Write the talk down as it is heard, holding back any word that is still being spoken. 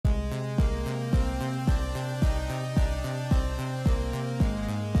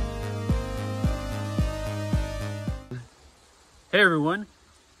Hey everyone,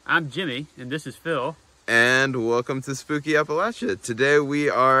 I'm Jimmy and this is Phil. And welcome to Spooky Appalachia. Today we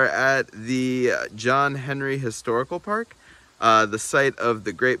are at the John Henry Historical Park, the site of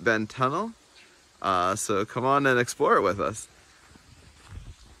the Great Bend Tunnel. So come on and explore it with us.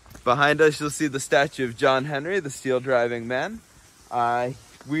 Behind us you'll see the statue of John Henry, the steel driving man.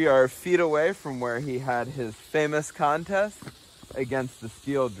 We are feet away from where he had his famous contest against the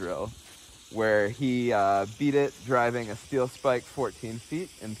steel drill, where he beat it driving a steel spike 14 feet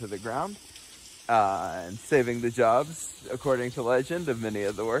into the ground and saving the jobs, according to legend, of many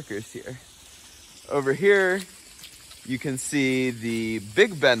of the workers here. Over here, you can see the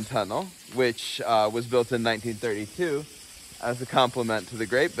Big Bend Tunnel, which was built in 1932 as a complement to the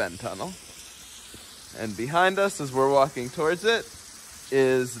Great Bend Tunnel. And behind us, as we're walking towards it,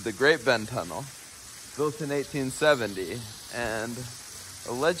 is the Great Bend Tunnel, built in 1870, and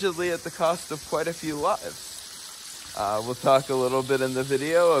allegedly at the cost of quite a few lives. We'll talk a little bit in the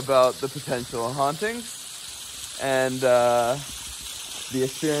video about the potential hauntings and the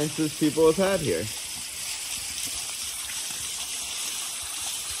experiences people have had here.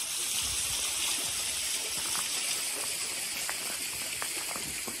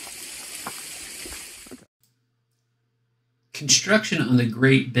 Construction on the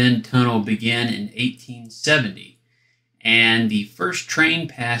Great Bend Tunnel began in 1870, and the first train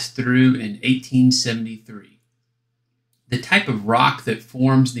passed through in 1873. The type of rock that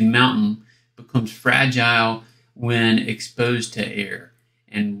forms the mountain becomes fragile when exposed to air,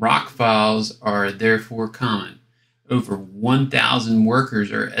 and rock falls are therefore common. Over 1,000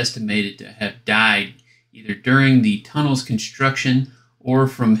 workers are estimated to have died either during the tunnel's construction or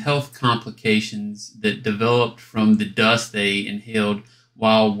from health complications that developed from the dust they inhaled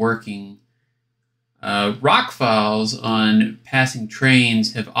while working. Rock falls on passing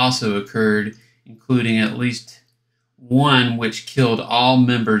trains have also occurred, including at least one which killed all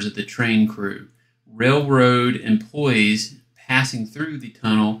members of the train crew. Railroad employees passing through the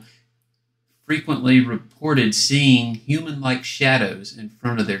tunnel frequently reported seeing human-like shadows in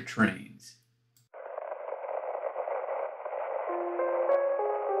front of their trains.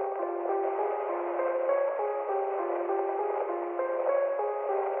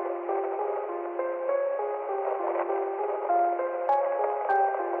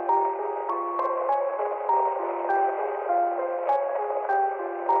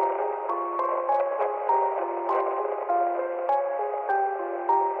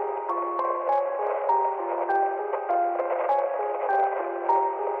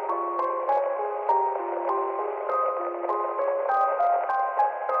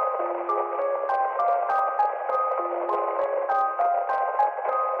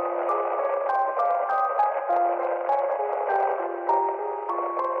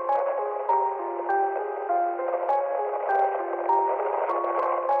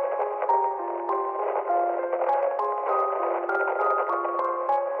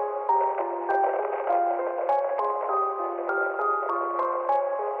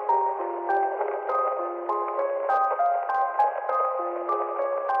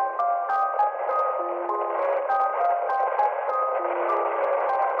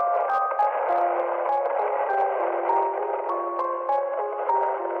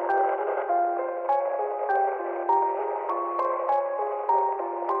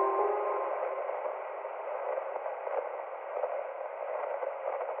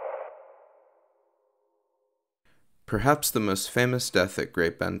 Perhaps the most famous death at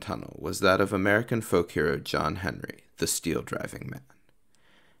Great Bend Tunnel was that of American folk hero John Henry, the steel driving man.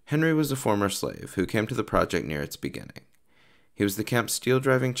 Henry was a former slave who came to the project near its beginning. He was the camp's steel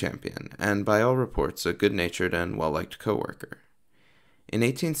driving champion, and by all reports a good-natured and well-liked co-worker. In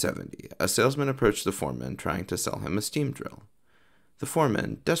 1870, a salesman approached the foreman trying to sell him a steam drill. The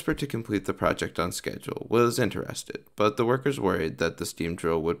foreman, desperate to complete the project on schedule, was interested, but the workers worried that the steam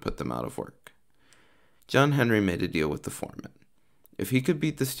drill would put them out of work. John Henry made a deal with the foreman. If he could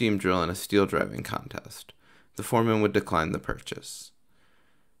beat the steam drill in a steel driving contest, the foreman would decline the purchase.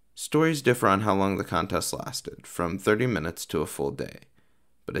 Stories differ on how long the contest lasted, from 30 minutes to a full day.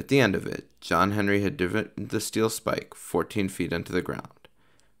 But at the end of it, John Henry had driven the steel spike 14 feet into the ground,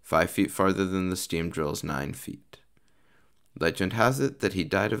 5 feet farther than the steam drill's 9 feet. Legend has it that he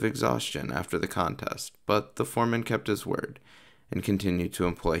died of exhaustion after the contest, but the foreman kept his word and continued to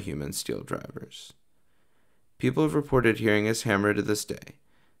employ human steel drivers. People have reported hearing his hammer to this day,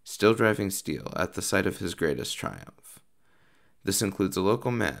 still driving steel at the site of his greatest triumph. This includes a local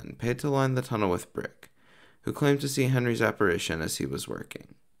man paid to line the tunnel with brick, who claimed to see Henry's apparition as he was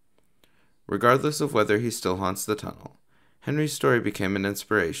working. Regardless of whether he still haunts the tunnel, Henry's story became an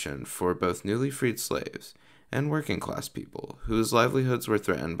inspiration for both newly freed slaves and working-class people whose livelihoods were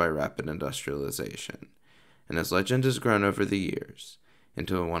threatened by rapid industrialization, and his legend has grown over the years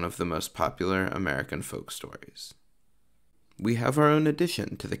into one of the most popular American folk stories. We have our own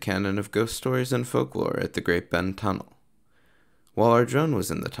addition to the canon of ghost stories and folklore at the Great Bend Tunnel. While our drone was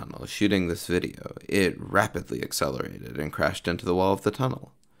in the tunnel shooting this video, it rapidly accelerated and crashed into the wall of the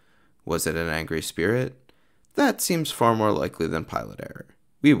tunnel. Was it an angry spirit? That seems far more likely than pilot error.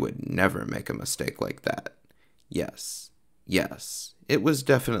 We would never make a mistake like that. Yes, it was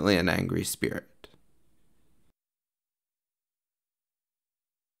definitely an angry spirit.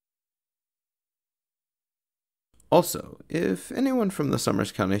 Also, if anyone from the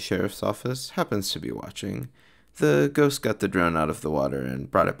Summers County Sheriff's Office happens to be watching, the ghost got the drone out of the water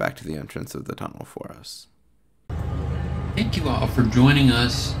and brought it back to the entrance of the tunnel for us. Thank you all for joining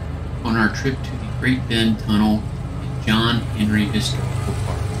us on our trip to the Great Bend Tunnel and John Henry Historical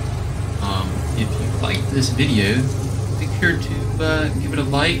Park. If you liked this video, make sure to give it a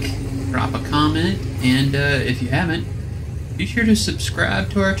like, drop a comment, and if you haven't, be sure to subscribe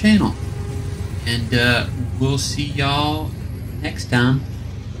to our channel. And we'll see y'all next time.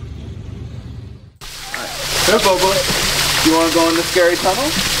 Hey, Bubba, you want to go in the scary tunnel?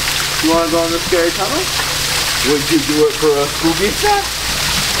 You want to go in the scary tunnel? Would you do it for a spooky snack?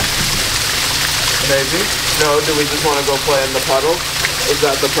 Maybe. No, do we just want to go play in the puddle? Is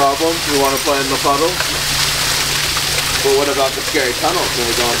that the problem? You want to play in the puddle? Well, what about the scary tunnel? Can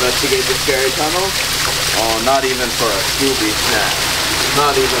we go investigate the scary tunnel? Oh, not even for a Scooby snack.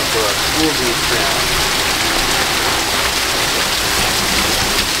 Not even for a Scooby snack.